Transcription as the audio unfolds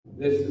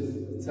This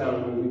is the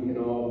time when we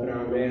can all put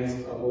our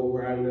masks up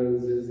over our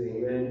noses.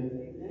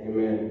 Amen.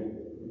 Amen.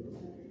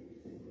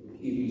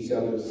 Keep each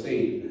other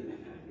safe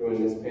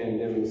during this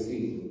pandemic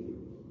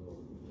season.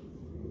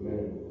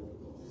 Amen.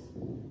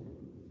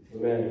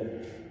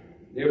 Amen.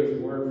 There is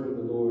a word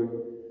from the Lord.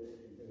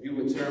 If you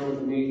would turn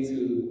with me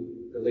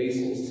to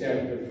Galatians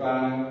chapter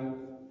 5,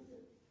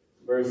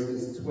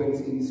 verses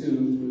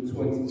 22 through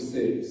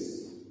 26.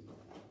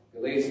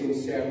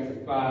 Galatians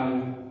chapter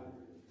 5,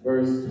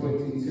 verse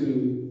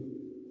 22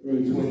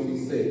 through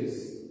 26.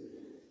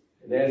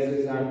 And as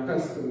is our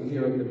custom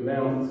here at the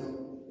Mount,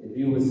 if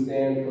you would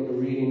stand for the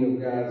reading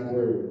of God's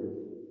word.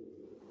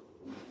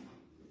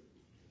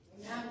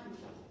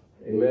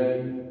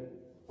 Amen.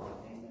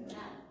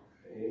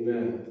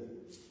 Amen.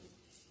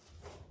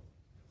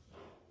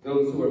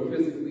 Those who are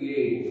physically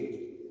able,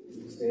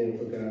 you stand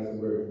for God's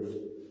word.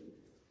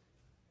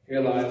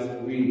 Here lies the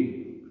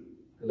reading.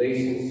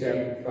 Galatians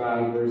chapter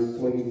 5, verse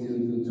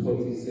 22 through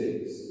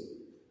 26.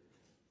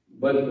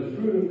 But the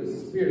fruit of the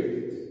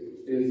Spirit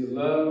is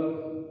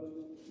love,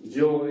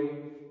 joy,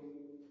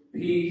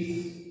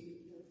 peace,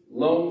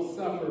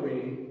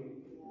 long-suffering,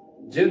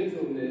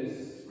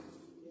 gentleness,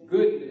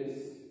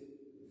 goodness,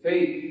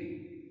 faith,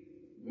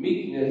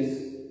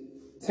 meekness,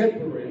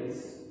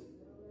 temperance.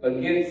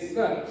 Against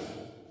such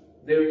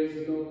there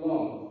is no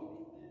law.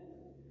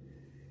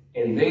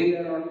 And they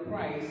that are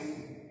Christ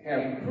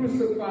have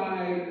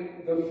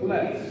crucified the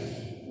flesh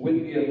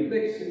with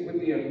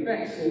the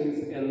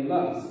affections and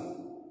lusts.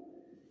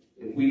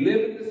 If we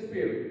live in the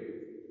Spirit,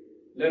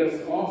 let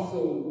us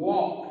also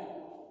walk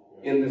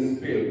in the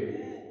Spirit.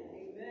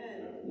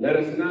 Amen. Let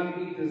us not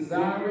be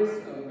desirous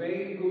of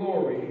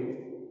vainglory,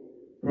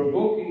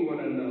 provoking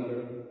one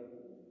another,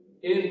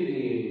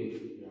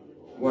 envying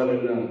one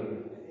another.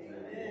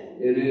 Amen.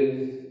 It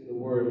is the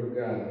word of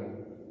God.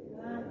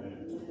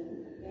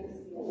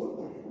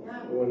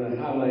 I want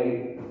to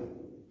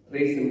highlight,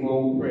 place in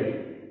bold print,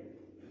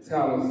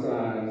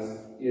 italicize,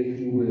 if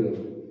you will,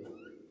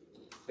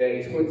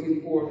 that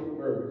 24th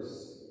verse.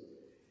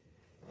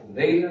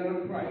 They that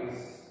are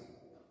Christ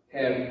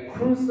have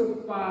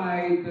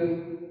crucified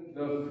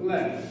the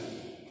flesh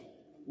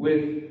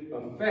with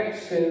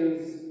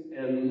affections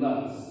and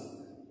lust.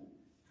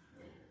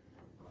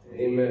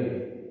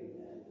 Amen.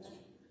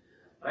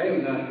 I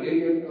am not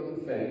ignorant of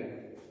the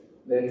fact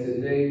that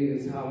today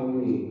is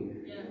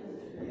Halloween.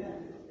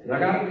 And I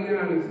gotta be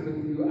honest with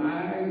you,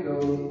 I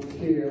don't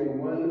care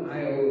one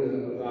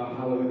iota about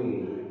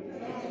Halloween.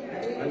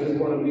 I just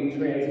want to be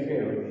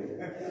transparent.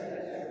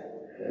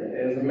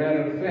 As a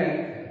matter of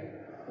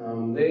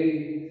fact,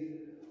 they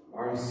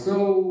are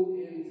so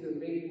into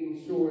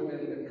making sure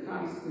that the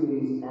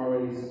costumes are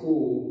in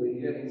school, but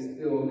yet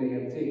still they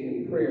have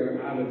taken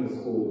prayer out of the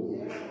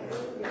schools.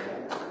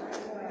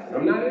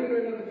 I'm not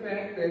ignorant of the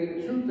fact that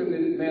the truth of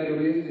the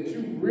matter is that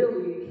you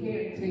really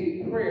can't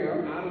take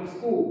prayer out of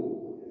school.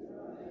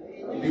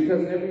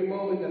 Because every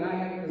moment that I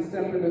have to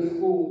step into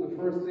school, the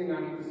first thing I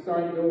have to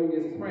start doing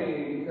is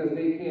praying because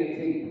they can't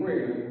take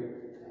prayer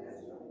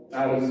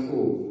out of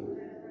school.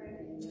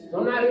 So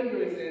I'm not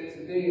ignorant that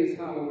today is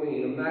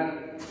Halloween. I'm not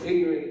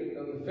ignorant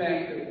of the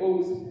fact that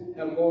folks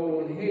have gone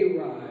on hay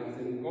rides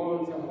and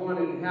gone to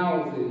haunted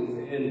houses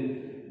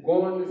and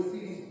gone to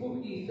see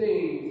spooky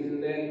things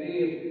and that they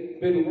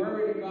have been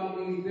worried about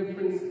these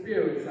different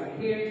spirits. I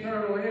can't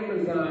turn on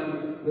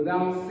Amazon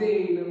without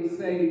seeing them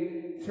say,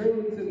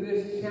 "Turn to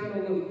this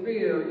channel of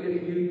fear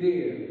if you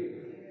dare."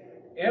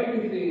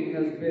 Everything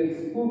has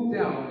been spooked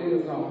out.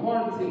 There's a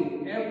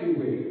haunting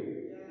everywhere.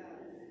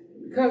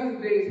 Because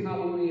today's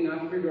Halloween,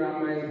 I figure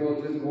I might as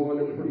well just go on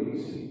and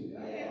preach.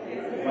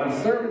 My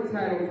sermon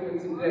title for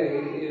today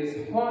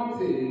is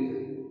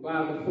Haunted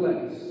by the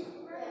Flesh.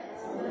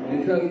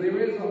 Because there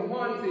is a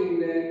haunting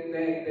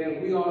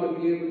that we ought to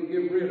be able to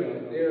get rid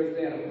of. There's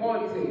that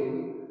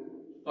haunting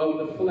of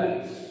the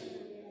flesh.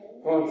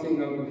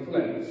 Haunting of the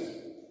flesh.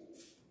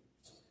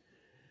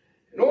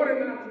 In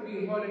order not to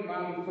be haunted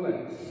by the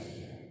flesh,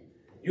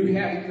 you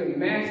have to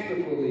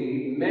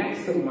masterfully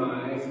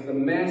maximize the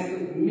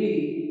massive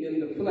me in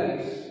the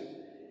flesh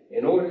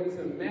in order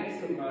to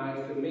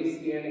maximize the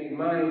messianic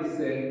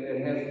mindset that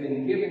has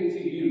been given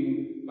to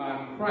you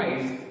by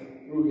Christ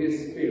through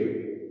his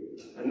Spirit.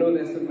 I know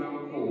that's a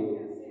mouthful.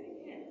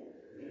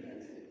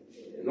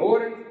 In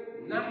order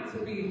not to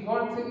be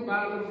haunted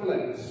by the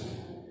flesh,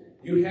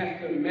 you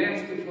have to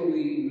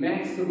masterfully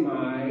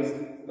maximize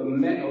or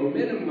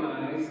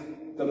minimize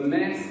the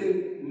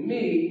massive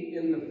me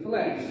in the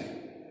flesh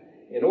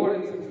in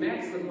order to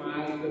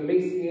maximize the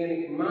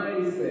messianic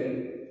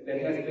mindset that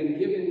has been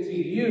given to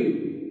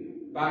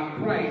you by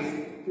Christ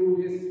through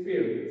his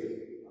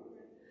Spirit.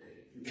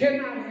 You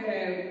cannot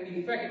have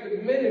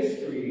effective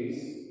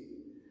ministries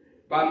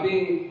by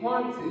being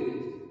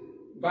haunted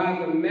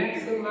by the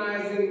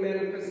maximizing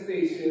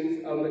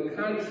manifestations of the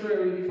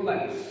contrary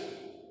flesh.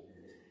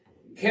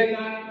 You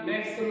cannot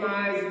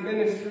maximize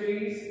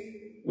ministries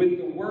with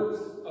the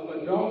works of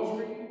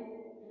adultery,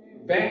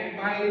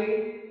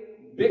 backbiting,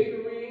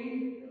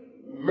 bickering,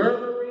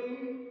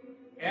 murmuring,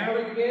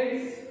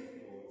 arrogance.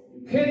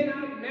 You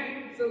cannot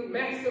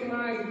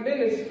maximize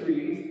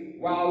ministries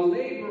while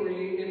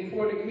laboring in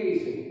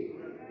fornication.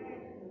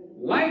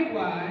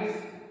 Likewise,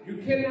 you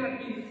cannot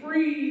be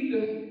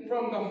freed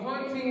from the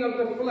haunting of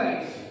the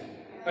flesh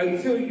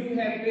until you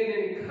have been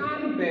in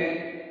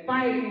combat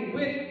fighting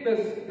with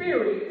the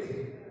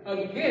Spirit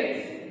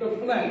against the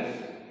flesh.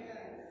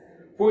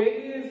 For it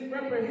is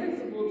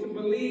reprehensible to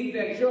believe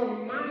that your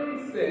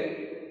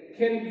mindset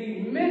can be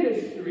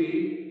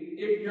ministry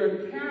if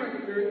your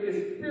character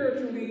is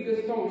spiritually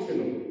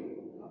dysfunctional.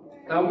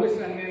 I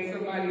wish I had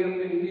somebody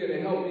up in here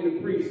to help me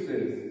to preach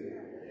this.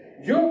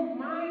 Your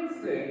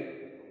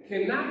mindset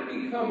cannot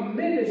become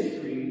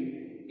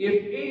ministry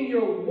if in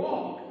your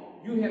walk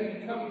you have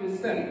become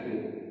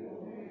deceptive.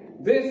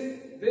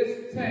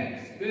 This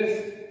text,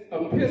 this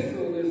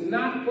epistle is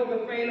not for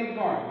the faint of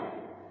heart.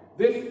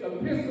 This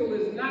epistle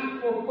is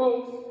not for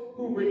folks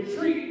who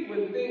retreat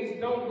when things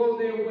don't go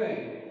their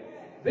way.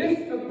 This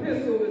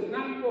epistle is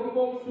not for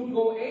folks who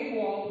go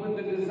AWOL when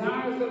the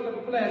desires of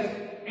the flesh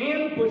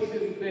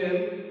ambushes them.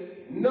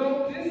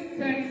 No, this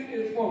text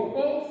is for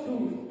folks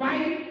who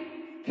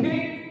fight,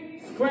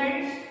 kick,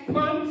 scratch,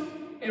 punch,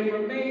 and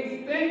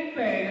remain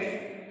steadfast,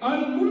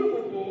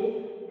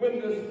 unmovable when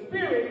the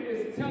Spirit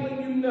is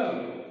telling you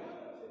no.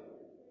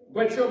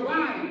 But your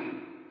body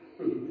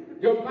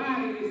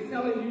is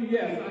telling you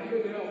yes. I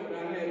couldn't help it. I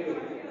had to.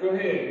 Go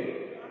ahead.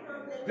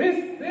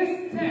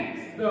 This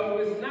text, though,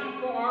 is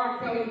not for R.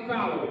 Kelly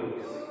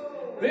followers.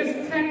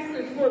 This text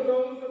is for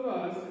those of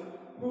us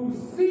who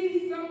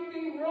see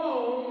something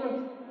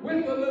wrong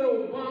with a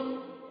little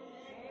bump.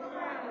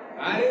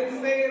 I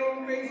didn't say it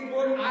on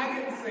Facebook. I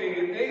didn't say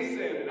it. They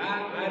said it.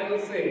 I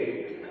didn't say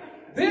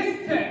it.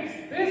 This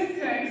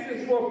text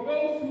is for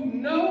folks who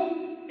know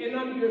and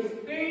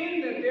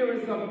understand that there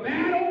is a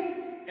battle,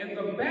 and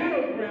the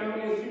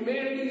battleground is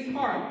humanity's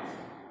heart,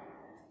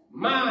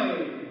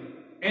 mind,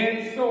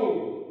 and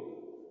soul.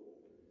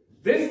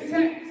 This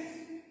text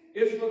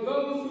is for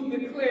those who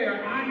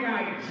declare, I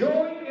got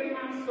joy in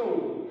my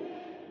soul.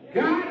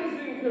 God is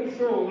in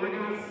control. I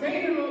got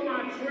Satan on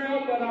my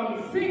trail, but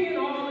I'm singing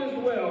all is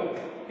well.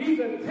 He's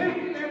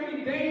attacking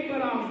every day,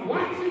 but I'm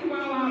watching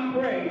while I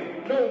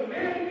pray. No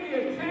matter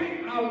the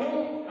attack, I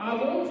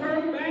won't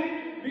turn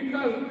back,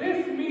 because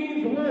this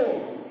means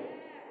war.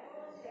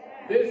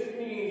 This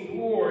means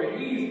war.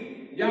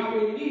 He's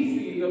Yahweh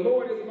Nisi, the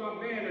Lord is my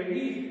banner.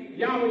 He's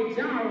Yahweh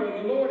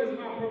Jireh, the Lord is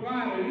my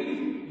provider.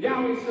 He's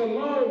Yahweh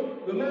Shalom,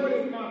 the Lord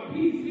is my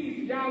peace.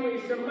 He's Yahweh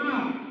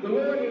Shema, the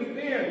Lord is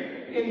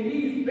there. And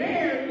he's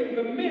there in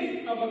the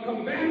midst of a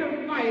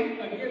combative fight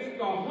against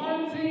the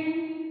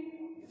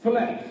haunting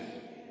flesh.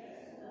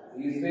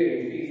 He's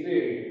there, he's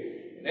there.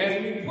 And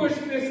as we push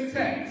this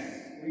text,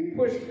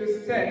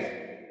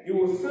 you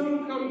will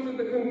soon come to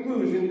the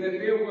conclusion that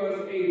there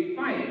was a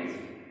fight.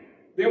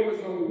 There was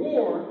a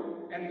war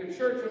at the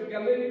church of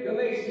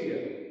Galatia.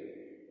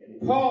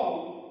 And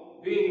Paul,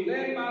 being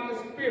led by the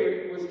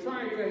Spirit, was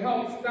trying to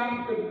help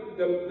stop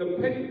the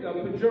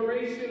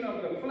pejoration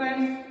of the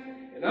flesh.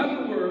 In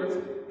other words,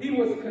 he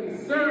was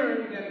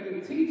concerned that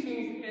the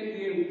teachings and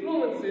the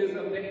influences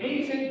of the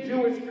ancient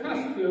Jewish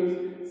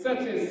customs, such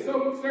as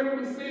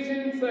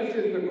circumcision, such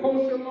as the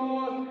kosher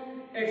laws,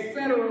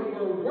 etc.,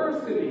 were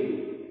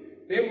worsening.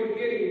 They were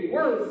getting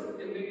worse,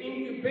 and the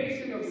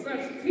incubation of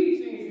such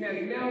teachings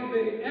has now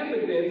been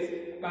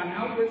evidenced by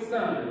outward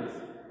signs.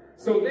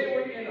 So they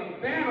were in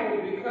a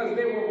battle because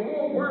they were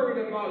more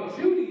worried about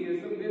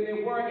Judaism than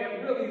they were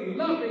at really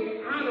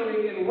loving,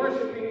 honoring, and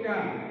worshiping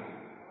God.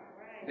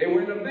 They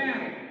were in a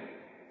battle.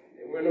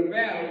 They were in a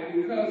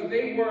battle because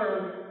they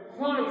were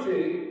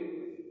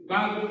haunted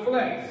by the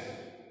flesh.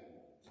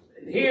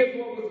 And here's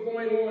what was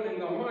going on in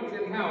the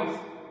haunted house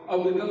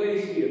of the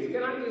Galatians.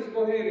 Can I just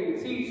go ahead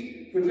and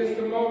teach for just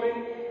a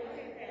moment?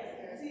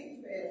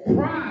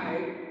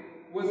 Pride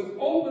was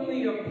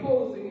openly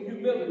opposing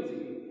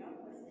humility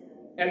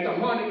at the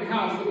haunted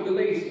house of the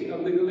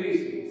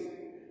Galatians.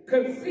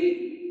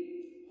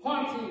 Conceit,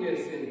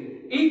 haughtiness,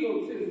 and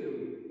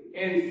egotism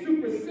and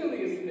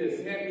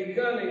superciliousness had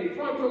begun a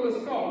frontal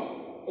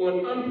assault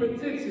on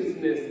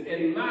unpretentiousness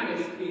and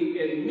modesty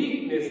and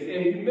meekness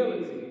and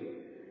humility.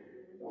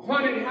 The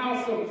haunted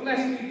house of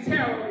fleshly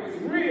terror was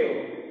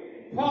real.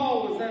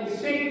 Paul was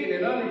unshaken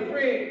and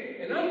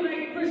unafraid. And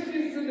unlike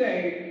Christians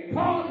today,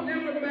 Paul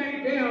never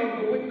backed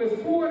down, but with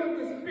the sword of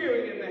the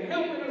Spirit and the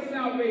helmet of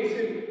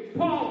salvation,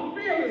 Paul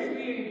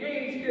fearlessly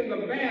engaged in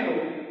the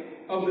battle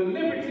of the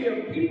liberty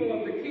of people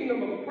of the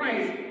kingdom of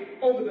Christ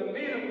over the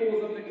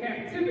manacles of the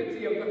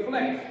captivity of the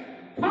flesh.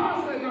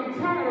 Paul says, I'm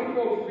tired of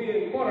folks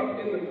being caught up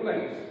in the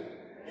flesh.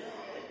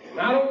 And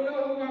I don't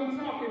know who I'm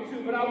talking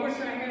to, but I wish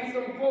I had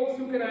some folks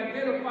who can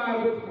identify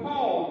with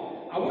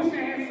Paul. I wish I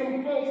had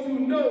some folks who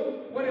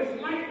know what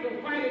it's like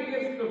to fight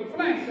against the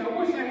flesh. I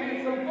wish I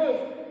had some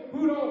folks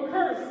who don't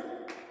curse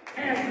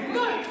as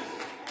much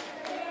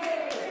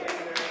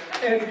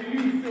as you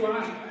used to.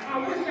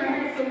 I wish I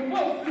had some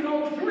folks who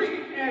don't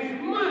drink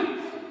as much.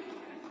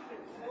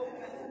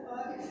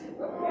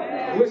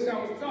 I wish I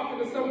was talking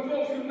to some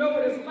folks who know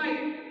what it's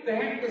like to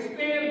have to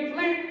stand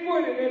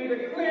flat-footed and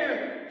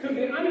declare to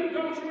the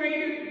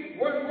unadulterated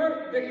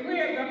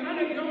declare the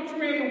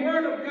unadulterated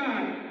word of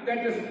God,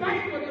 that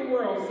despite what the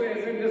world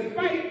says and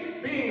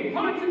despite being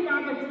haunted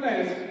by the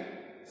flesh,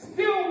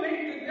 still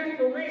make the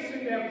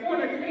declaration that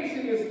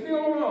fornication is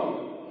still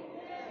wrong.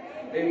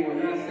 They will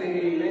not say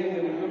amen.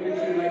 They will look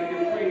at you like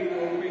you're crazy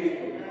on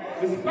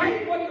Facebook.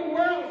 Despite what the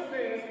world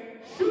says,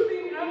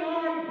 shooting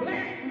unarmed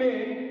black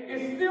men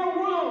is still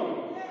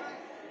wrong.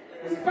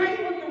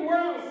 Despite what the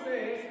world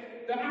says,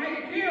 the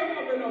idea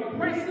of an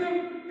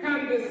oppressive,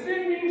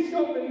 condescending,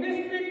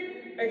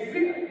 chauvinistic,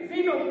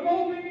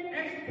 xenophobic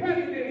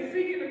ex-president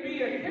seeking to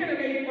be a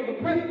candidate for the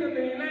president of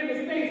the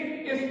United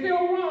States is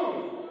still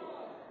wrong.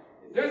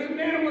 It doesn't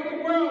matter what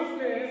the world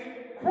says,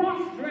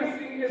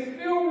 cross-dressing is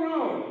still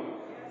wrong.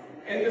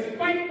 And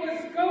despite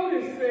what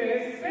SCOTUS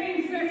says,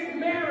 same-sex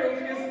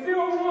marriage is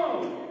still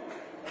wrong.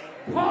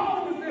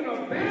 Paul was in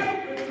a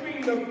battle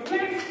between the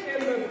flesh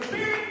and the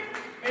spirit,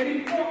 and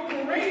he fought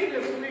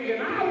courageously.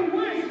 And I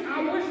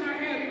wish I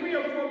had 3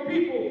 or 4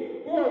 people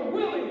who are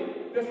willing,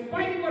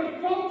 despite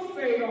what folks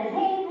say, to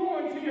hold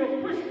on to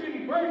your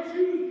Christian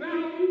virtues,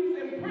 values,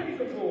 and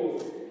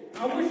principles.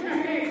 I wish I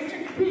had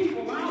 6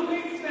 people, I'll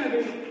make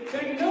 7,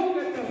 that know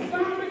that the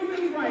psalmist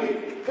is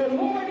right. The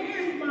Lord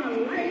is my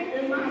light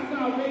and my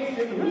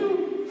salvation.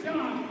 Whom shall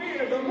I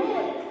fear? The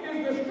Lord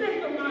is the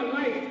strength of my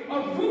life.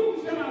 Of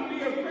whom shall I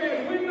be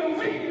afraid? When the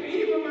wicked,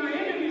 even my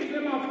enemies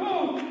and my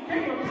foes,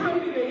 came upon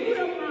me to eat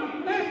up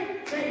my flesh,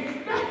 they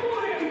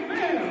stumbled and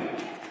fell.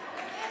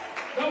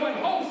 Though an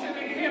host should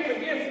encamp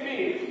against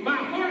me, my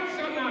heart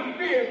shall not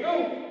fear.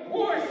 Though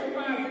war shall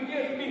rise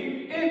against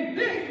me, in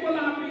this will I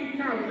be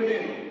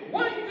confident.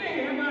 One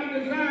thing have I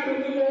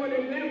desired of the Lord,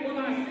 and that will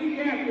I seek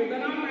after,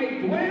 that I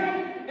may dwell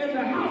in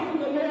the house of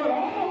the Lord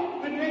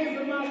all the days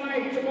of my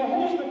life, to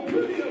behold the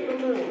beauty of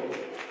the Lord.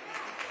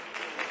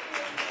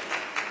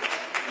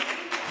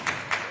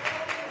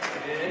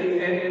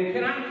 And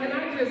can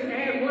I just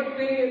add one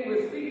thing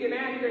with seeking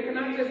after? Can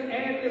I just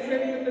add this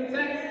into the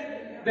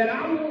text? That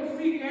I won't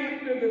seek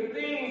after the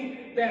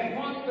things that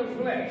haunt the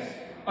flesh.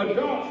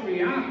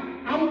 Adultery,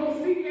 I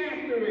won't seek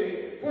after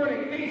it.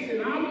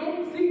 Fornication, I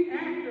won't seek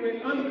after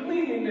it.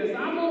 Uncleanliness,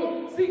 I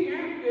won't seek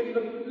after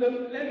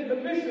the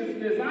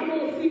viciousness. I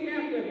won't seek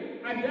after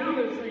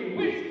idolatry,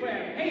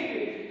 witchcraft,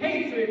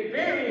 hatred,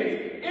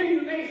 variance,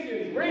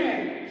 emulations,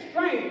 wrath,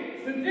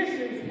 strife,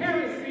 seditions,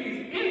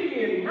 heresies,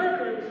 envy,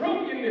 murder,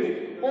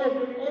 drunkenness, or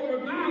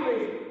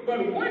revilings.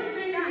 But one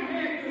thing I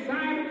have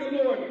desired of the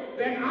Lord,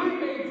 that I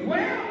may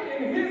dwell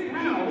in his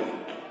house.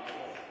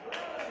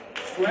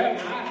 Well,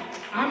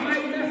 I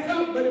might mess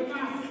up, but if I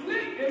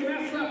slip and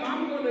mess up,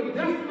 I'm going to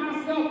dust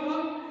myself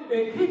up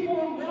and keep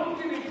on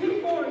walking and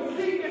keep on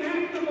seeking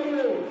after the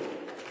Lord.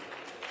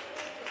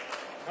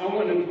 I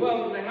want to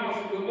dwell in the house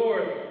of the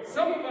Lord.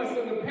 Some of us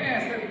in the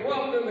past have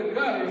dwelt in the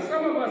gutter.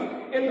 Some of us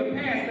in the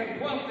past have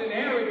dwelt in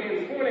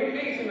arrogance,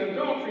 fornication,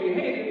 adultery,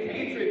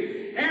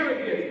 hatred,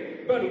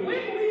 arrogance. But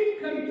when we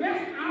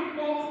confess our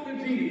faults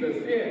to Jesus,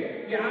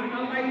 I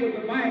like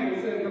what the Bible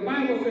says. The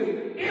Bible says,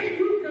 if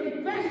you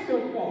confess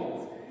your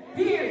faults,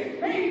 he is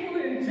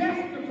faithful and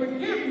just to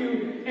forgive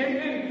you and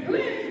then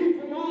cleanse you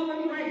from all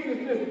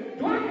unrighteousness.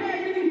 Do I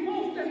have any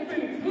folks that's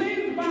been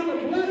cleansed by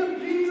the blood of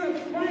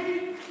Jesus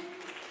Christ?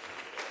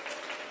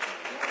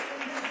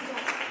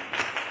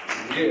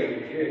 Yeah.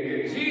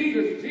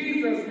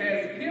 Jesus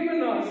has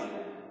given us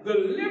the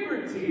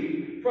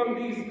liberty from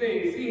these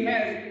things. He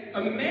has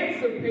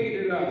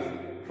emancipated us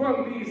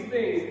from these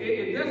things.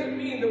 It doesn't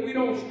mean that we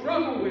don't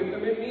struggle with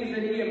them. It means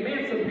that he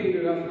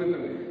emancipated us with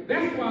them.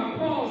 That's why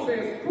Paul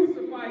says,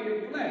 crucify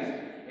your flesh.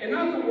 In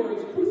other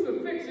words,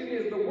 crucifixion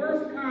is the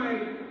worst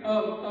kind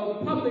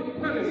of public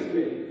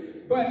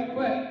punishment. But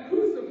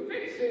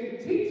crucifixion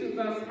teaches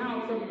us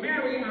how to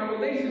marry our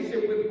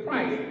relationship with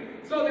Christ.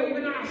 So that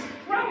when I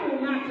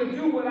struggle not to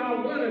do what I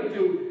want to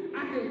do,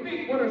 I can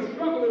think what a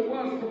struggle it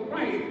was for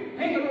Christ,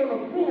 hanging on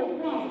a cruel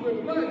cross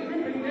with blood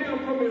dripping down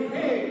from his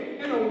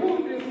head and a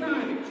wounded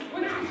side.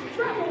 When I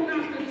struggle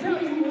not to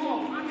tell you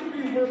all, I can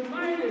be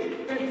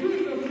reminded that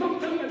Jesus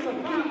looked up at the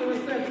Father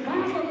and said,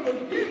 Father,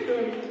 forgive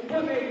them,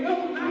 for they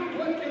know not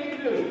what they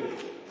do.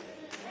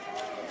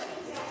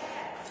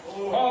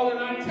 Paul in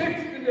our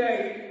text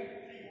today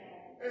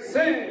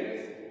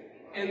says,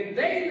 and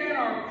they that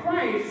are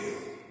Christ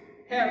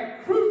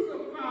have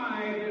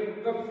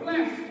crucified the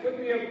flesh with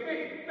the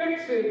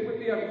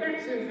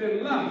affections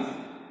and lusts.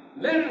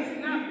 Let us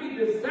not be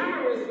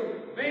desirous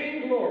of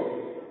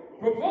vainglory,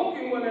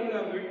 provoking one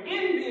another,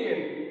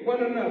 envying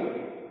one another.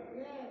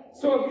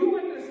 So if you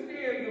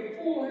understand the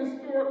full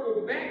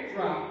historical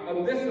backdrop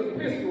of this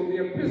epistle, the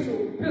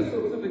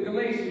epistle to the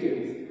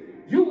Galatians,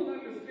 you will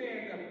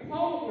understand that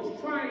Paul was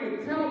trying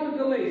to tell the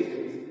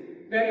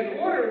Galatians that in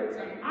order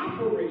to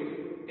operate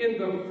in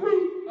the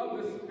fruit of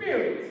the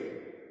Spirit,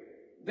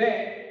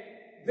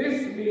 that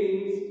this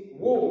means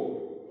war.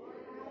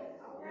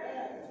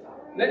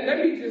 Let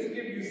me just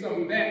give you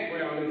some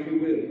background, if you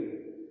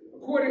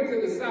will. According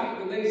to the South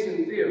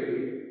Galatian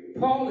theory,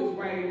 Paul is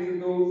writing to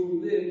those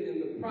who live in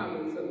the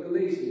province of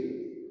Galatia.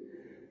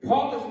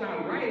 Paul is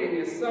not writing,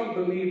 as some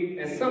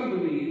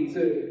believe,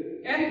 to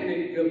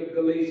ethnic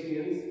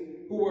Galatians,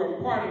 who were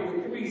a part of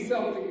the 3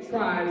 Celtic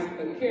tribes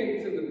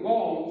akin to the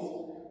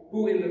Gauls,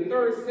 who in the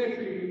 3rd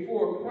century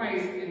before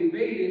Christ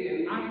invaded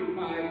and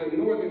occupied the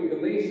northern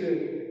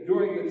Galatia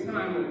during the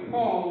time of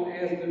Paul,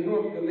 as the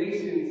North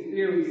Galatians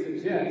theory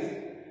suggests.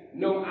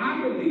 No,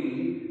 I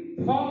believe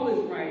Paul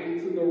is writing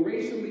to the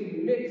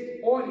racially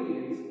mixed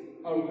audience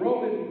of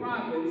Roman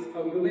province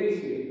of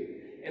Galatia,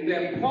 and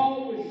that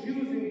Paul was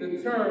using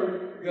the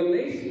term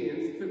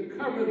Galatians to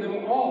cover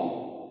them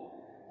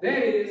all.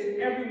 That is,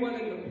 everyone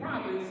in the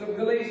province of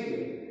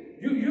Galatia.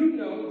 You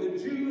know, the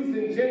Jews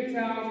and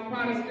Gentiles,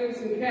 Protestants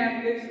and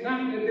Catholics,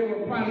 not that there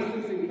were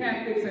Protestants and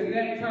Catholics at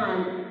that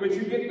time, but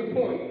you get the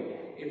point.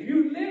 If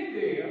you lived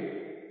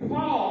there,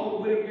 Paul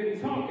would have been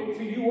talking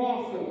to you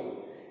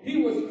also.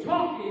 He was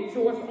talking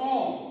to us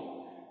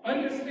all.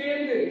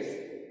 Understand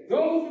this.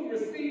 Those who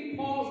received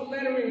Paul's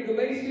letter in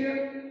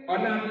Galatia are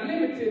not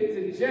limited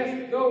to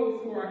just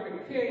those who are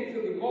akin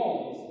to the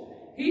Gauls.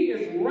 He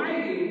is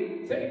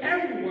writing to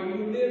everyone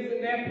who lives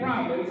in that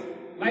province,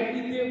 like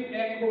he did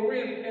at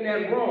Corinth and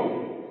at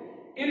Rome.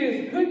 It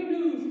is good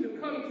news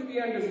to come to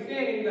the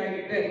understanding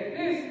that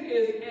this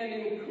is an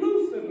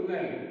inclusive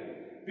letter,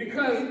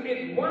 because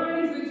it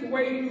winds its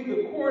way through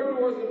the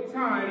corridors of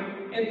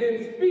time and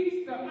then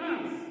speaks to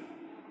us.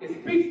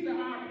 It speaks to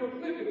our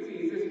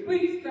proclivities. It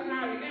speaks to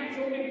our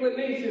natural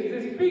inclinations.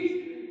 It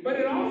speaks, but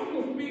it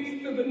also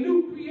speaks to the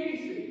new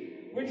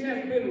creation, which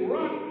has been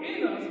wrought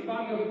in us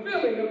by the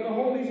filling of the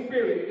Holy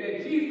Spirit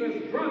that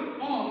Jesus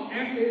dropped off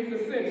after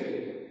his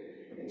ascension.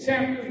 In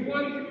chapters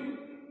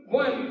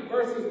 1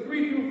 verses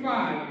 3 through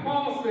 5,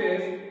 Paul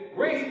says,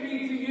 "Grace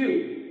be to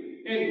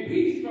you, and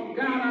peace from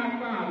God our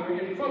Father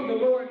and from the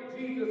Lord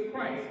Jesus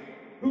Christ,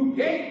 who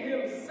gave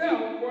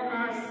himself for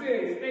our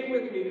sins." Stay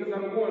with me because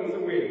I'm going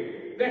somewhere.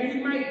 "That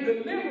he might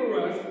deliver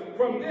us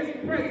from this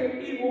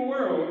present evil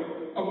world,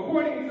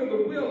 according to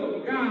the will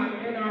of God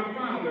and our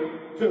Father,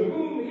 to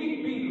whom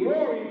he be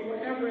glory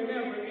forever and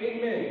ever.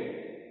 Amen."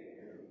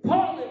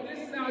 Paul in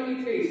this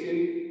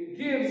salutation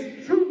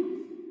gives truth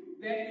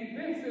that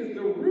evinces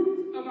the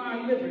root of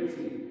our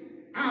liberty.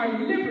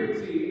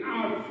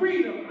 Our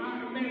freedom,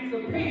 our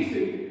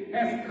emancipation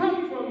has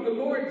come from the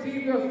Lord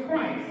Jesus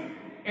Christ,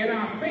 and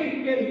our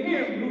faith in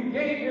him who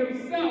gave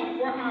himself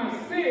for our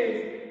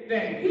sins,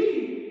 that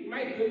he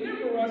might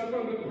deliver us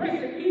from the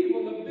present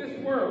evil of this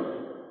world.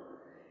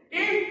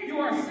 If you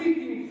are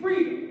seeking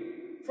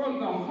freedom from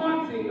the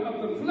haunting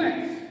of the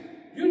flesh,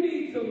 you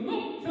need to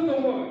look to the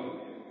one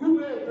who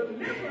will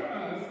deliver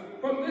us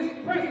from this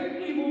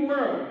present evil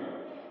world.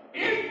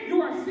 If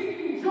you are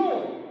seeking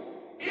joy,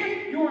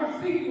 if you are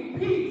seeking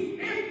peace,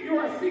 if you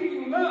are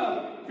seeking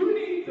love, you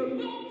need to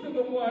look to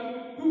the one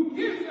who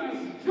gives us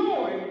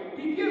joy,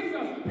 he gives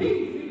us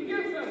peace, he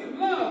gives us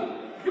love.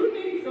 You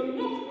need to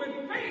look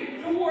with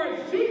faith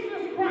towards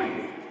Jesus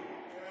Christ,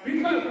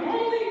 because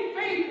only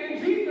faith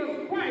in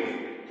Jesus Christ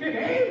can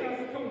aid us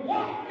to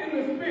walk in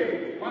the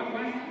Spirit. Watch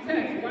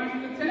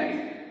the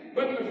text.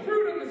 But the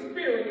fruit of the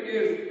Spirit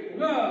is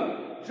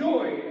love,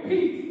 joy,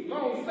 peace,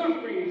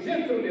 long-suffering,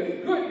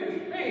 gentleness,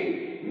 goodness,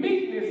 faith,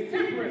 meekness,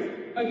 temperance.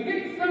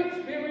 Against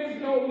such there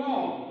is no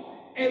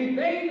law. And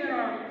they that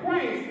are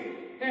Christ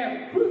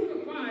have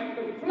crucified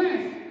the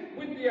flesh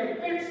with the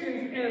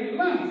affections and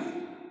lusts.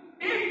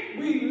 If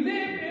we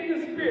live in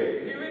the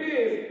Spirit, here it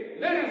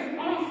is, let us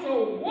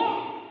also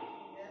walk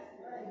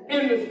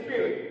in the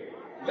Spirit.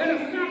 Let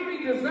us not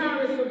be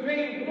desirous of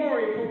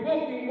vainglory,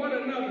 provoking one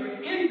another,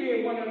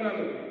 envying one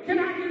another. Can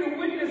I get a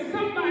witness?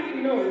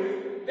 Somebody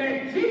knows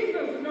that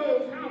Jesus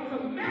knows how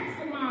to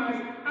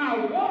maximize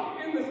our walk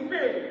in the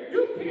Spirit.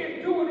 You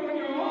can't do it on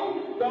your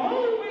own. The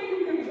only way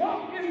you can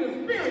walk in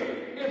the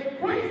Spirit, if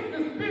Christ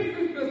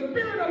dispenses the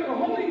Spirit of the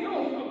Holy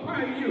Ghost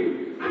upon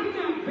you. I'm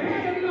not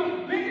bad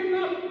enough, big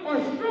enough,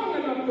 or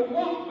strong enough to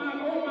walk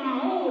on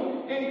my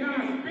own in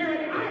God's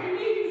Spirit. I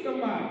need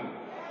somebody.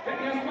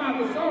 That's why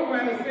the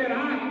songwriter said,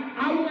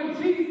 I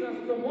want Jesus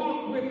to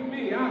walk with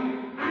me.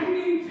 I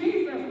need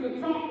Jesus to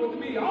talk with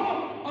me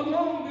all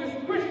along this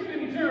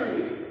Christian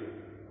journey.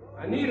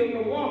 I need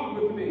him to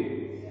walk with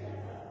me.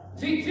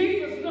 See,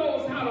 Jesus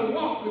knows how to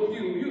walk with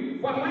you.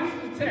 Watch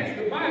the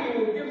text. The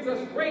Bible gives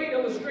us great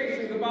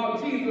illustrations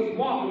about Jesus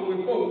walking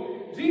with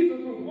folks.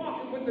 Jesus was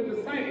walking with the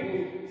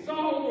disciples,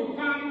 saw over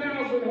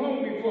 5,000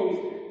 hungry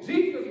folks.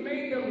 Jesus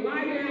made them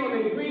lie down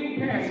in green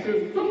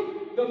pastures,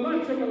 took the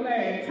lunch of a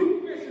lad,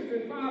 2 fishes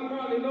and 5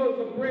 barley loaves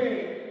of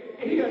bread,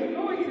 and he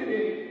anointed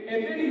it,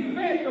 and then he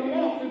fed the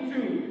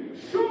multitude.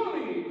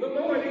 Surely the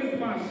Lord is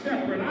my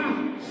shepherd,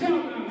 I shall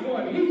not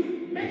want.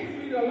 He makes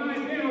me to lie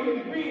down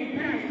in green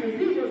pastures.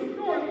 He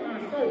restores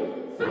my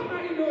soul.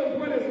 Somebody knows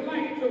what it's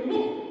like to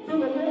look to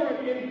the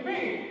Lord in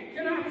faith.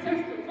 Can I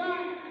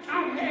testify?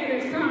 I've had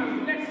at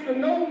times next to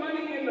no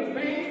money in the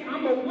bank.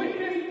 I'm a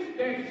witness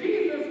that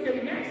Jesus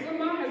can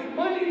maximize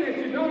money that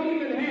you don't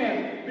even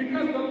have,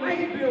 because the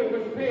light bill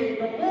was paid,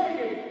 the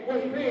mortgage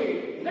was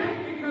paid,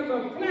 not because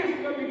of flesh,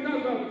 but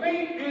because of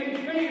faith and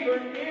favor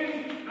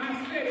in,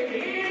 I said it,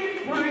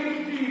 in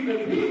Christ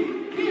Jesus.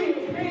 He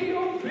will pay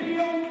your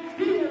bills.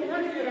 He will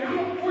work it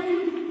out for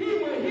you.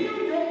 He will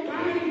heal your body.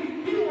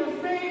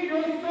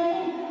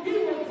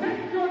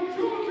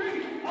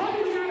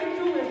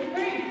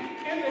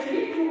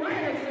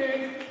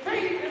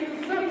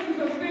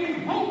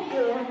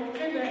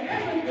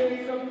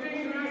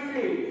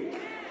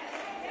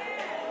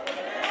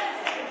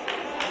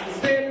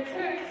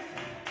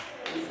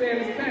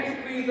 understand this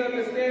text. Please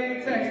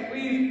understand the text.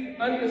 Please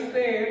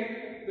understand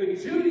the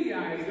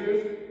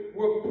Judaizers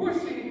were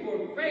pushing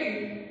for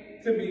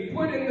faith to be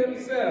put in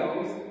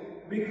themselves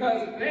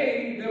because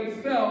they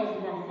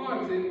themselves were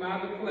haunted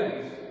by the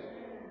flesh.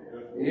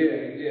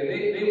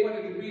 They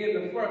wanted to be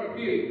in the front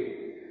pew.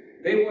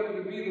 They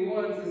wanted to be the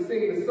ones to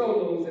sing the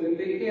solos, and if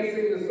they can't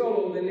sing the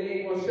solo, then they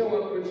ain't going to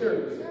show up for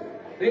church.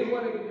 They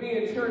wanted to be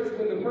in church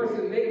when the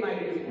person they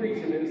like is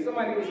preaching, and if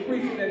somebody was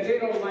preaching that they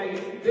don't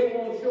like, they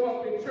won't show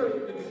up in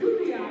church. The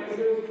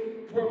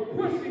Judaizers were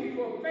pushing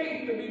for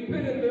faith to be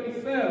put in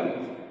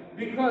themselves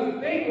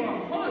because they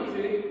were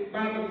haunted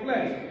by the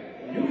flesh.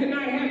 You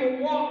cannot have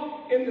a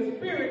walk in the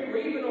spirit, or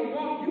even a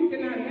walk, you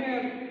cannot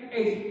have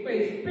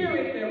a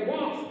spirit that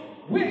walks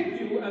with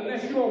you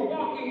unless you are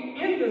walking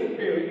in the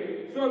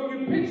spirit. So if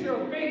you put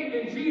your faith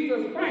in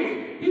Jesus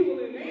Christ, he will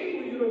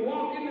enable you to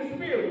walk in the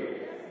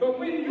spirit. But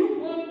when you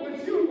want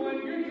what you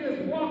want, you're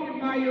just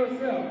walking by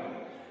yourself.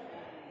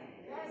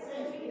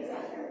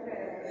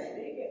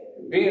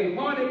 Being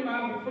haunted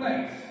by the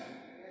flesh.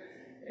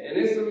 And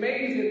it's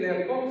amazing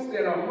that folks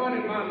that are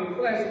haunted by the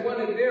flesh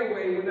wanted their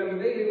way whenever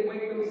they didn't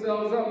wake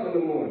themselves up in the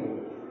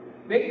morning.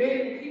 They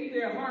didn't keep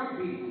their heart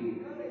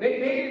beating. They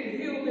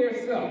didn't heal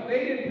themselves.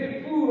 They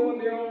didn't put food on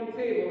their own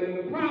table. And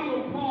the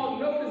problem Paul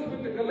noticed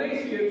with the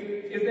Galatians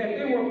is that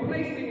they were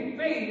placing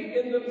faith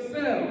in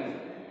themselves.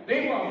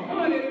 They were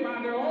haunted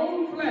by their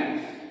own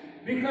flesh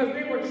because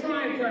they were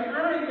trying to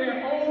earn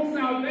their own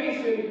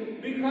salvation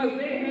because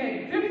they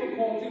had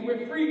difficulty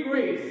with free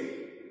grace.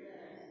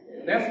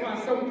 And that's why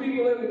some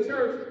people in the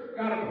church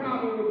got a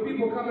problem with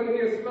people coming in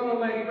here smelling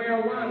like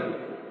marijuana.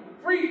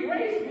 Free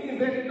grace means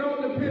that it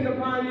don't depend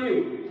upon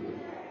you.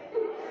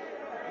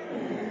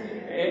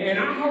 And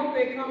I hope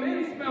they come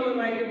in smelling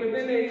like it, but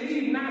then they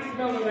leave not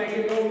smelling like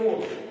it no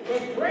more.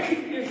 But grace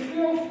is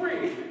still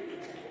free.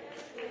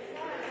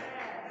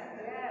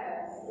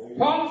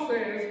 Paul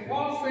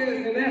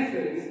says in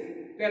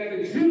essence that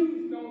the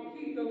Jews don't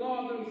keep the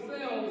law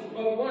themselves,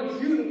 but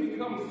want you to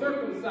become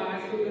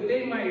circumcised so that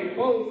they might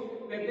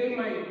boast, that they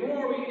might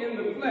glory in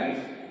the flesh.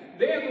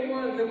 They're the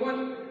ones that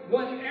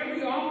want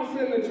every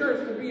officer in the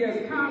church to be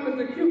as calm as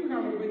a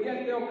cucumber, but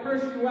yet they'll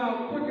curse you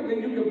out quicker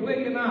than you can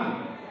blink an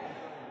eye.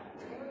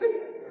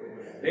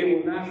 They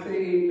will not say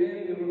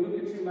amen. They will look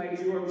at you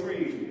like you are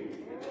crazy.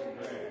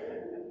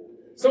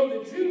 So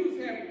the Jews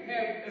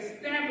have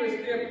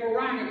established their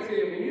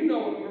prerogative. And you know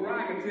what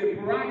prerogative.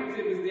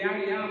 Prerogative is the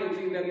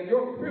ideology that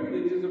your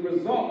privilege is a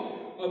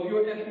result of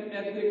your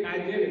ethnic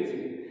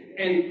identity.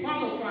 And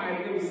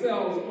qualified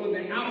themselves on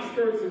the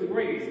outskirts of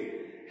grace.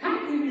 How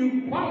can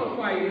you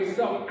qualify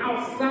yourself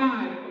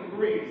outside of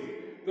grace?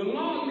 The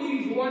law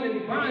leaves one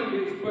in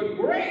bondage, but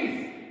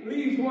grace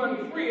leaves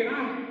one free. And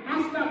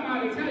I stopped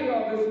by to tell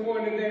y'all this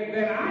morning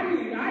that I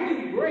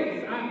need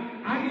grace.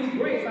 I need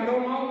grace. I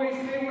don't always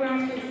say what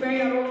I should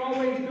say. I don't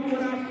always do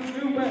what I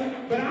should do.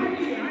 But I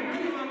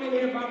know I'm in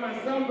here by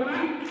myself, but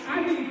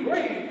I need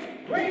grace.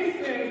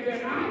 Grace says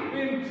that I've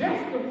been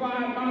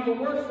justified by the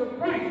works of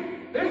Christ.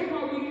 That's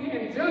why we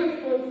can't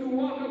judge folks who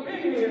walk up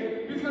in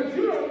here, because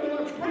you don't know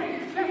if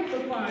Christ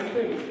justifies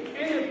them.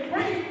 And if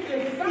Christ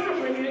is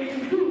sovereign and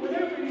can do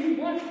whatever he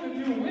wants to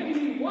do when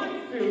he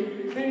wants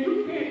to, then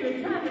you can't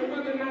determine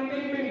whether or not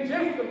they've been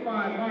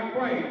justified by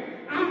Christ.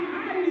 I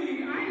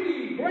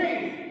need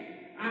grace.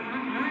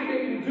 I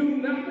didn't do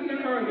nothing to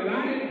earn it.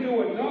 I didn't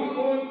do a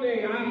doggone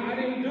thing. I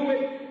didn't do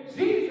it.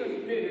 Jesus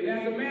did it.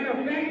 As a matter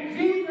of fact,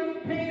 Jesus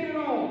paid it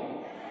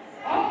all.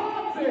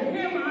 All to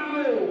him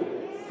I owe.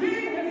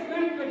 Sin has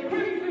left the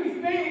crimson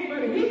stain,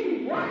 but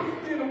he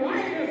washed it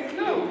white as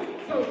snow.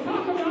 So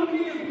talk about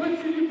me as much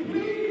as you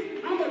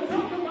please. I'm going to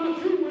talk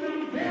about you when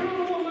I'm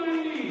down on my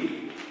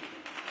knees.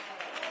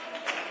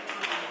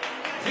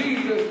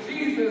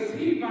 Jesus,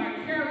 he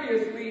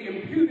vicariously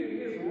imputed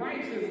his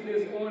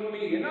righteousness on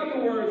me. In other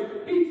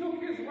words, he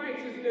took his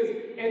righteousness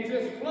and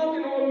just flowed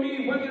it on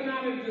me, whether or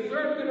not it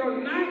deserved it or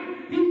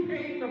not. He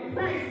paid the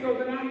price so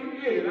that I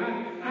could get it.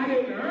 I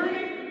didn't earn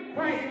it.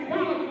 Christ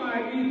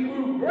qualified me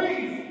through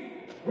grace.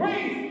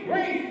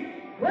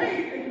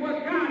 Grace is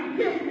what God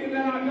gives me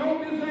that I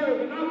don't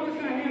deserve. And I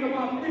wish I had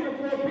about 3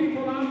 or 4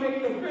 people, I'll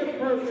make the 5th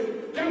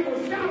person, that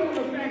will shout on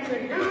the fact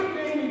that God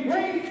gave me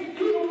grace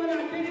even when I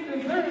didn't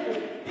deserve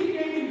it. He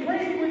gave me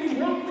grace when he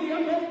woke me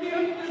up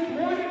this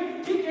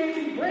morning. He gave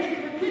me grace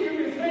for keeping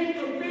me safe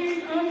from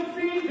things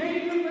unseen,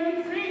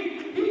 dangerous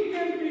unseen. He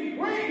gives me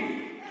grace.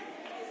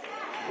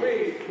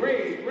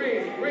 Grace.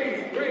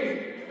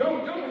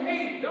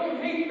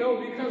 Don't hate though,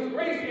 because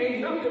grace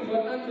ain't nothing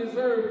but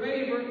undeserved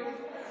favor.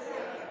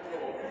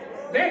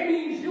 That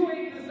means you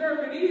ain't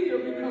deserving either,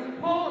 because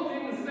Paul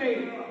didn't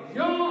say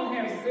y'all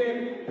have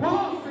sinned.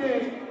 Paul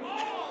says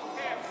all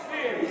have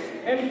sinned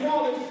and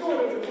fallen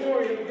short of the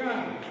glory of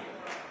God.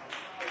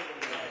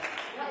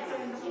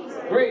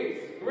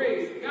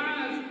 Grace,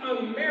 God's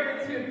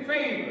unmerited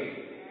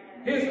favor,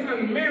 his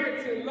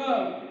unmerited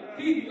love.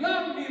 He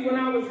loved me when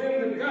I was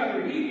in the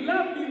gutter. He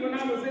loved me when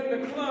I was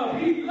in the club.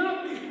 He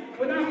loved me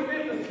when I was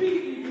in the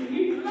speakeasy.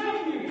 He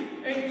loved me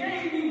and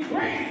gave me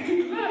grace.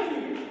 He loved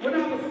me when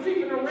I was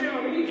sleeping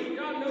around. me,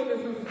 y'all know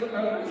this is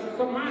a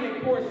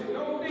sermonic portion.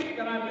 Don't think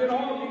that I did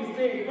all these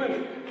things, but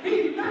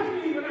he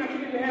loved me when I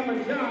didn't have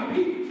a job.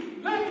 He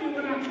loved me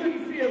when I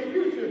couldn't see a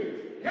future.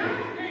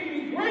 God gave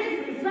me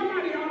grace, and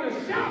somebody ought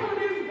to shout with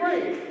his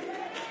grace.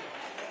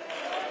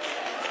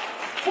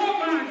 For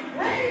by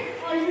grace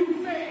are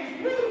you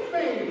saved through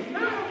faith,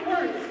 not of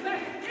works,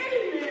 lest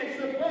any man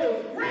should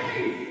boast.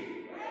 Grace!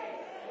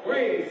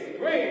 Grace,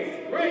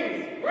 grace,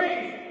 grace,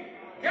 grace.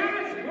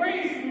 God's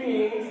grace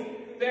means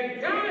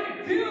that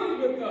God deals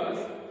with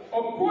us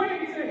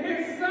according to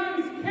his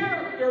son's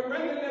character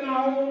rather than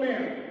our own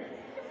merit.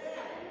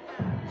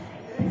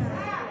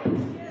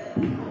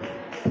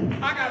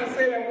 I got to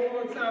say that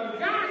one more time.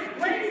 God's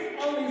grace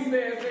only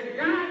says that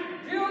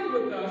God deals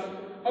with us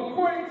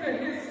according to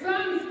his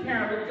son's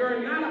character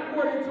and not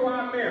according to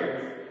our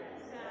merits.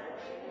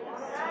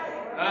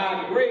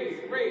 Grace,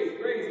 grace,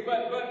 grace.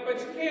 But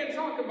you can't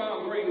talk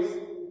about grace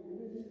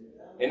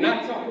and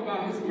not talk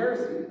about his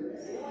mercy.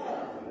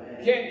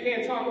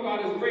 Can't talk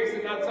about his grace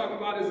and not talk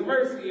about his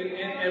mercy.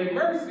 And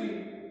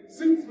mercy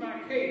suits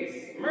my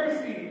case.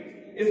 Mercy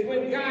is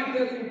when God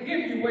doesn't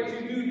give you what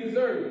you do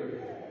deserve.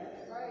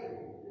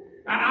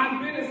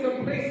 I've been in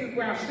some places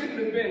where I shouldn't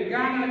have been.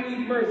 God, I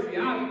need mercy.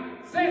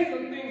 I've said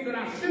some things that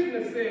I shouldn't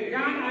have said.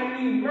 God,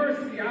 I need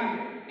mercy.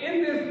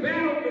 In this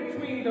battle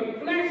between the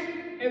flesh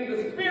and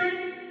the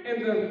spirit,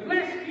 and the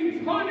flesh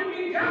keeps haunting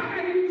me, God,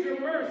 I need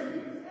your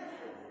mercy.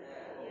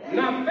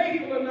 Not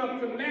faithful enough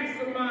to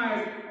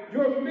maximize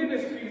your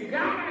ministries.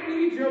 God, I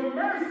need your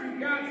mercy.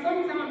 God,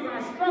 sometimes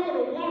I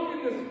struggle to walk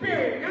in the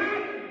spirit.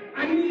 God,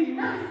 I need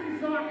mercy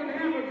so I can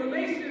have a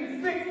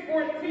Galatians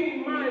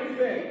 6:14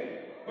 mindset.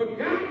 But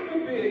God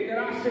forbid that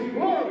I should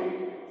glory,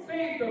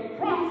 save the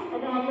cross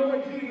of our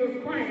Lord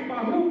Jesus Christ,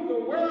 by whom the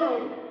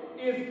world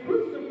is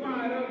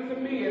crucified unto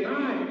me, and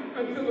I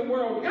unto the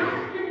world.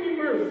 God, give me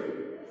mercy,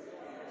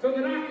 so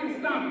that I can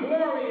stop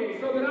glorying,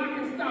 so that I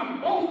can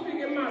stop boasting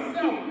in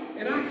myself,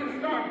 and I can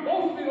start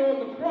boasting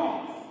on the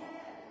cross.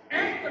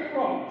 At the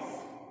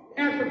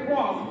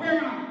cross, where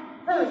I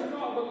first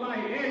saw the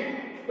light,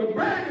 and the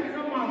burdens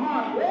of my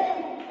heart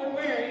rolled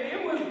away.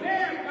 It was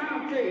there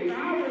by faith.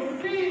 I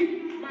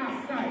received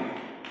my sight.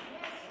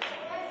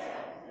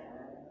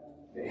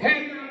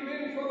 Had not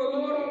been for the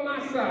Lord on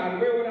my side,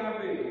 where would I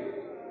be?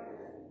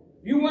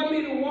 You want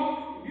me to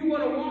walk? You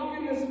want to walk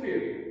in the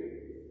Spirit?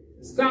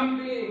 Stop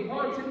being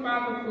haunted by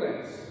the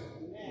flesh.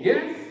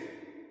 Yes,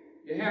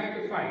 you have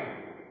to fight.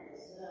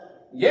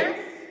 Yes,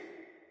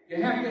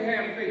 you have to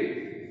have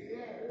faith.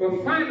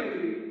 But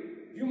finally,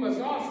 you must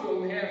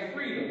also have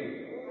freedom.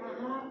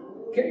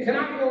 Can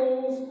I go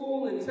old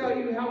school and tell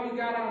you how we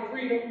got our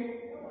freedom?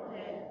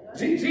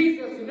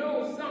 Jesus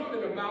knows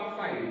something about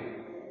fighting.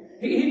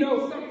 He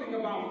knows something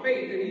about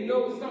faith, and he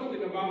knows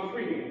something about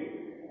freedom.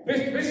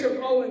 Bishop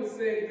Owen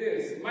said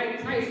this: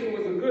 Mike Tyson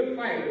was a good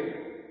fighter,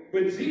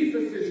 but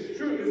Jesus is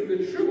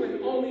the true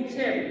and only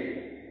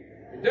champion.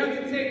 It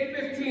doesn't take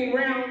 15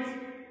 rounds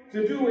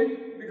to do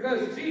it,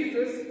 because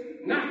Jesus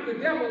knocked the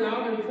devil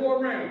out in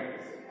 4 rounds.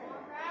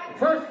 The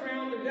first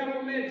round, the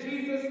devil met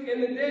Jesus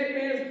in the dead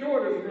man's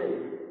daughter's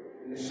room.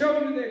 And to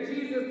show you that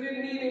Jesus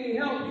didn't need any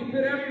help, he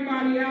put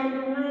everybody out of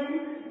the room.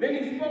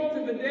 Then he spoke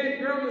to the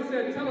dead girl and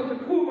said, "Tell her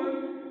to kuma,"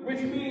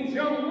 which means,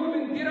 "Young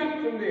woman, get up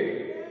from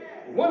there."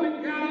 The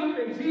woman got up,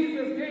 and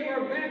Jesus gave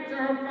her back to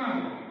her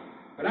father.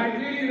 But I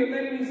dare you to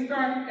let me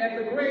start at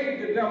the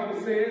grave, the devil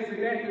says,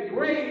 and at the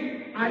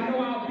grave, I know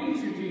I'll beat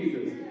you,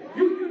 Jesus.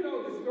 You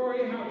know the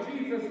story how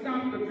Jesus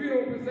stopped the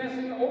funeral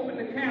procession, opened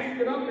the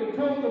casket up, and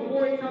told the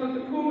boy, "Tell her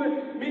to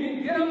kuma,"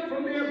 meaning get up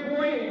from there,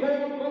 boy, and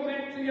go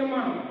back to your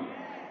mama.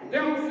 The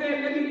devil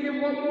said, "Let me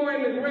get one more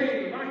in the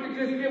grave. If I could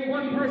just get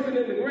one person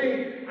in the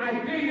grave, I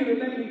dare you to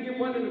let me get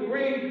one in the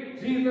grave,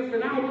 Jesus,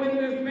 and I'll win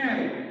this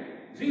battle."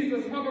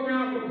 Jesus hung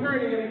around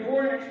Capernaum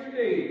 4 extra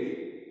days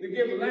to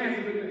give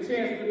Lazarus a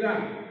chance to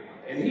die.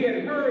 And he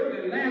had heard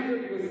that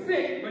Lazarus was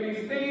sick, but he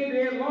stayed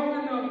there long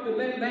enough to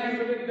let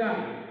Lazarus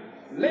die.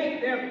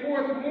 Late that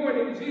 4th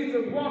morning,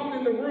 Jesus walked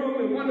in the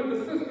room, and one of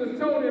the sisters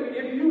told him,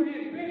 "If you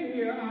had been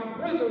here, our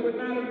brother would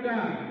not have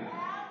died."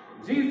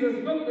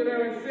 Jesus looked at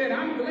her and said,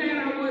 "I'm glad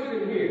I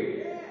wasn't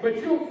here,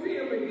 but you'll see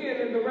him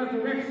again in the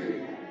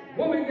resurrection."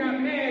 Woman got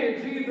mad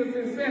at Jesus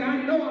and said, "I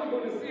know I'm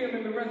going to see him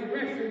in the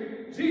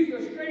resurrection."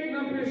 Jesus straightened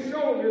up his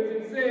shoulders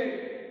and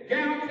said,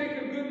 "Gal, take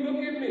a good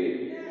look at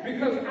me,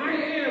 because I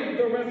am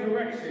the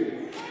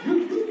resurrection."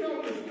 You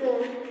know the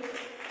story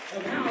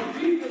of how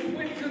Jesus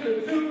went to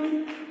the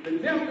tomb. The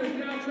devil is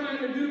now trying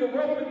to do the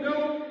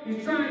rope-a-dope.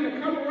 He's trying to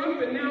cover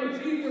up, and now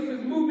Jesus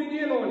is moving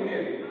in on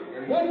him.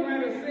 And one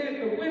writer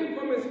said the wind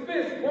from his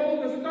fist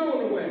rolled the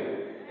stone away.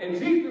 And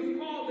Jesus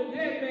called the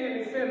dead man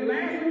and said,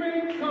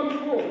 "Lazarus, come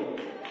forth."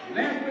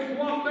 Lazarus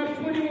walked up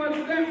 21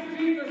 steps.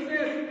 Jesus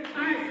says,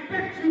 "I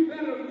expect you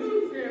better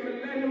loose him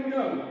and let him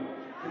go."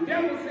 The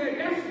devil said,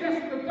 "That's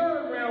just the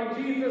 3rd round,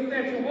 Jesus,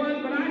 that you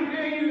won, but I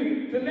dare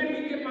you to let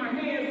me get my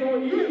hands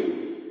on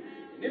you.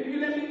 And if you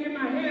let me get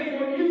my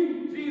hands on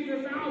you,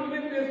 Jesus, I'll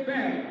win this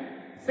battle."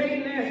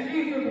 Satan asked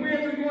Jesus, "Where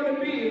is it going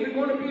to be? Is it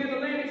going to be in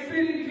Atlantic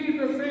City?"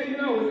 Jesus said,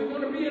 "No." "Is it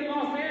going to be in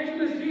Los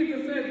Angeles?"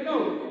 Jesus said,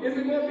 Is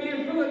it going to be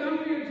in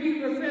Philadelphia?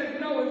 Jesus said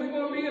no. Is it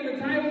going to be in the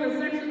Tioga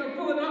section of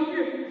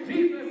Philadelphia?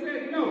 Jesus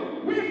said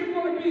no. Where's it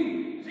going to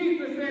be?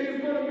 Jesus said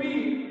it's going to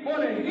be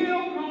on a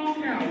hill called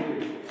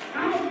Calvary.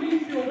 I'll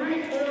meet you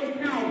right on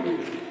Calvary.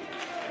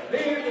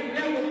 There the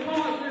devil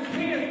caused his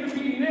hands to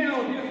be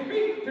nailed, his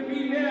feet to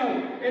be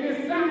nailed, and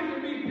his side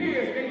to be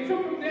pierced. They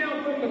took him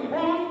down from the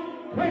cross,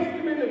 placed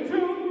him in the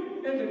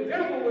tomb, and the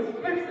devil was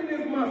flexing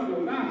his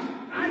muscles.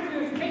 I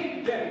just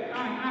hate that.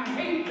 I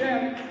hate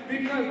that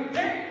because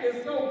death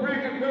is so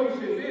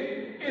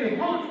braggadocious. It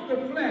haunts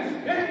the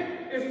flesh.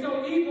 Death is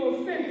so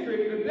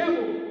egocentric. The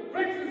devil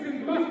flexes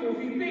his muscles.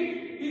 He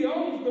thinks he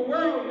owns the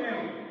world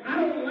now.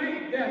 I don't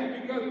like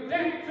death because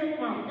death took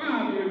my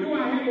father. Do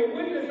I have a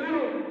witness? I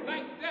don't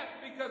like death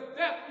because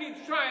death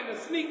keeps trying to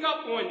sneak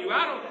up on you.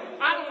 I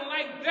don't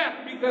like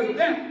death because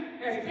death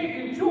has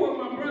taken 2 of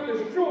my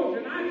brother's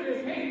children. I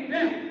just hate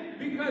death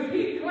because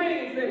he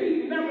claims that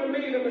he never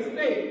made a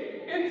mistake.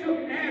 It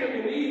took Adam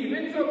and Eve.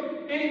 It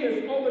took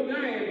Amos,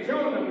 Obadiah,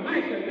 Jonah,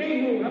 Micah,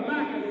 Nahum,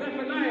 Habakkuk,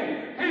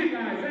 Zephaniah,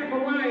 Haggai,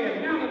 Zechariah,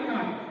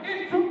 Malachi.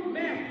 It took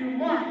Matthew,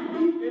 Mark,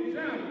 Luke, and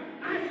John.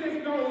 I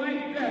just don't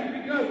like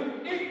that because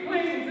it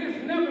claims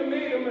it's never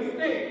made a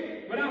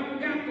mistake. But I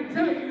forgot to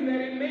tell you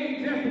that it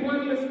made just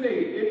one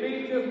mistake. It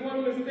made just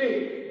one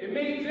mistake. It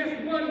made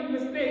just one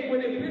mistake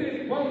when it put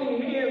its bony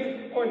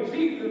hands on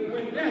Jesus.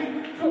 When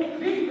death took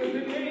Jesus,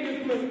 it made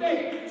its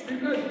mistake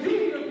because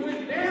Jesus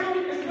went down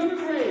into the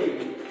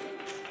grave.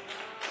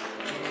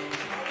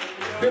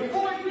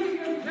 Before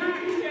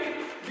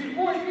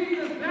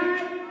Jesus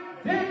died,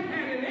 death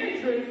had an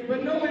entrance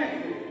but no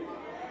exit.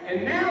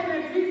 And now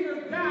that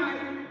Jesus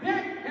died,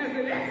 death has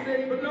an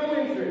exit but no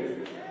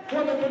entrance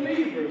for the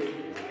believers.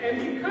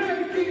 And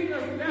because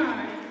Jesus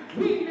died,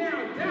 we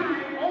now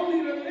die only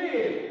to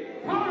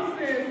live. Paul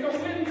says, so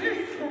when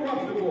this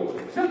corruptible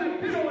shall have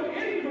put on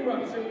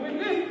incorruption, when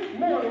this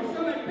mortal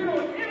shall have put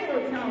on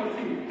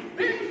immortality,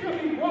 then shall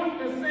be brought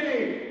the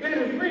same that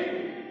is written.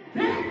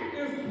 Death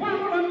is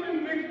swallowed up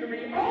in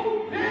victory.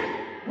 Oh, death,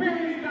 where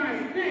is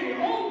thy sting?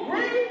 Oh,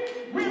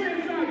 grave, where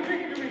is thy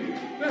victory?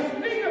 The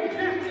sting of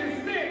death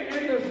is sin,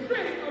 and the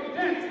strength of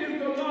death is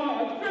the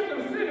law. The strength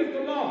of sin is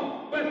the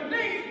law. But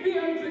thanks be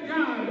unto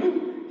God, who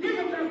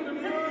giveth us the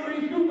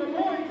victory through the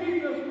Lord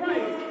Jesus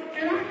Christ.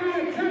 And I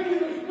gotta tell you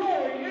the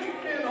story.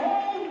 It's an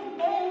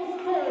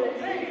old story.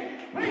 They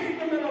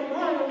placed him in a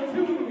borrowed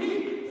tomb.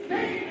 He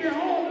stayed there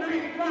all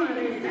night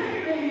Friday.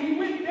 Saturday, he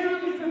went down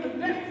into the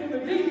depths of the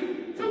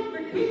deep, took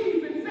the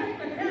keys and set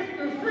the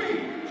captives free.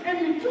 And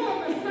before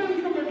the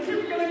sun could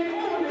matriculate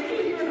over the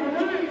eastern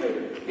horizon,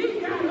 he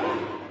got up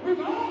with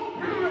all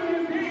power in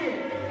his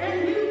hand.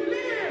 And he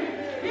lived.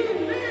 He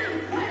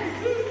lived.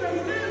 Christ Jesus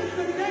lives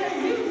today.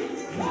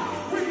 He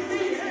walked with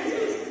me and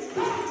he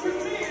talked with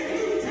me and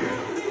he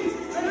tells me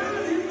that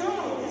I'm his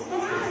own. So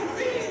I've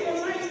seen the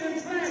lightning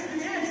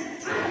flashing and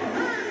I've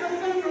heard the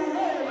thunder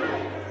roll. I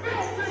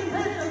felt the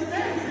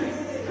circumstances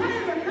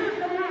trying to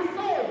conquer my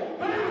soul.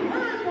 But I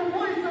heard the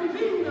voice of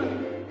Jesus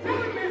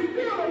telling me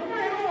still to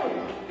fight on.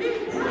 He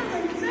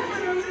promised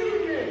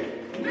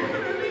never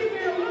to leave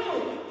me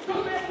alone. So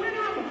that when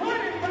I'm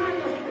haunted by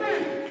the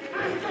flesh, I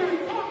start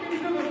talking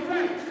to the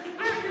flesh.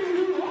 I can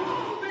do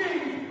all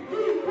things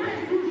through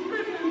Christ who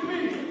strengthens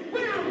me.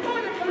 When I'm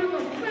haunted by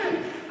the flesh,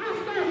 I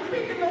start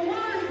speaking the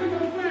words to the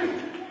flesh.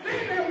 They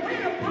that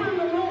wait upon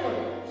the Lord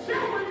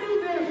shall renew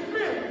their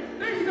strength.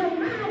 They shall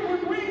mount up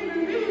with wings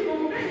as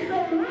eagles. They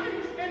shall run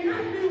and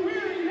not be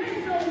weary. They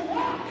shall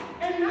walk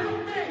and not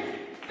faint.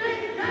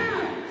 Thank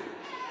God.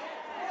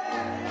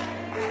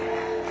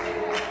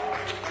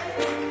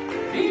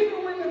 Even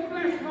when the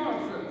flesh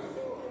haunts us,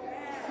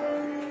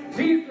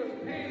 Jesus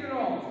paid it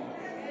all.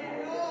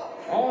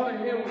 All to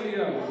him we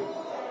owe.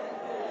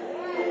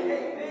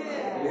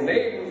 He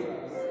enables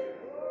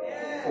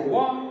us to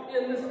walk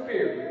in the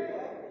Spirit,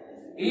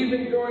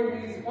 even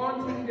during these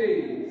haunting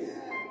days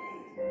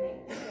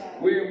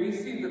where we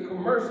see the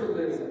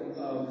commercialism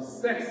of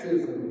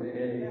sexism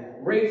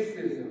and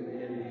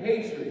racism and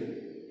hatred.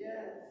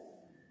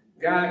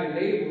 God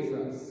enables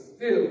us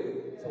still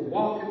to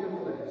walk in the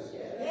flesh.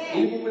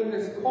 Even when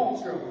this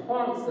culture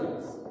haunts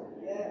us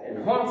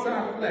and haunts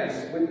our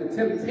flesh with the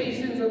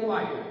temptations of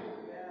life,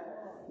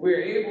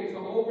 we're able to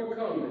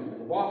overcome them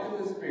and walk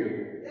in the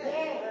Spirit.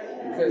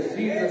 Because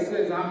Jesus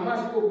says, I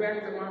must go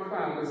back to my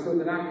Father so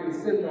that I can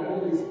send the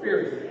Holy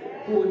Spirit,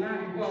 who will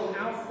not dwell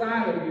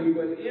outside of you,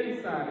 but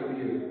inside of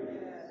you.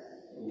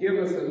 Give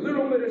us a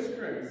little bit of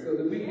strength so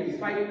that we can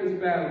fight this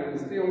battle and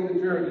stay on the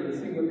journey and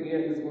see what the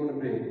end is going to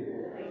be.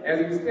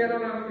 As we stand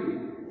on our feet,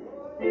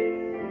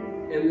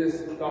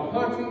 in the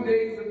haunting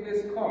days of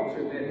this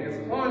culture that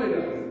has haunted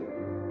us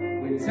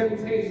with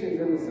temptations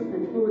and the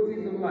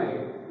superfluities of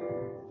life,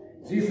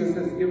 Jesus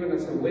has given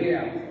us a way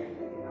out.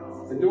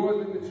 The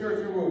doors of the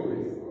church are open.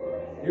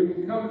 You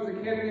can come as a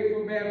candidate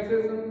for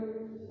baptism,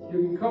 you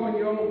can come in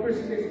your own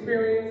Christian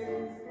experience,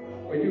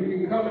 or you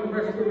can come in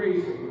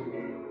restoration.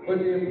 But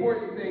the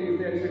important thing is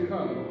that you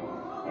come.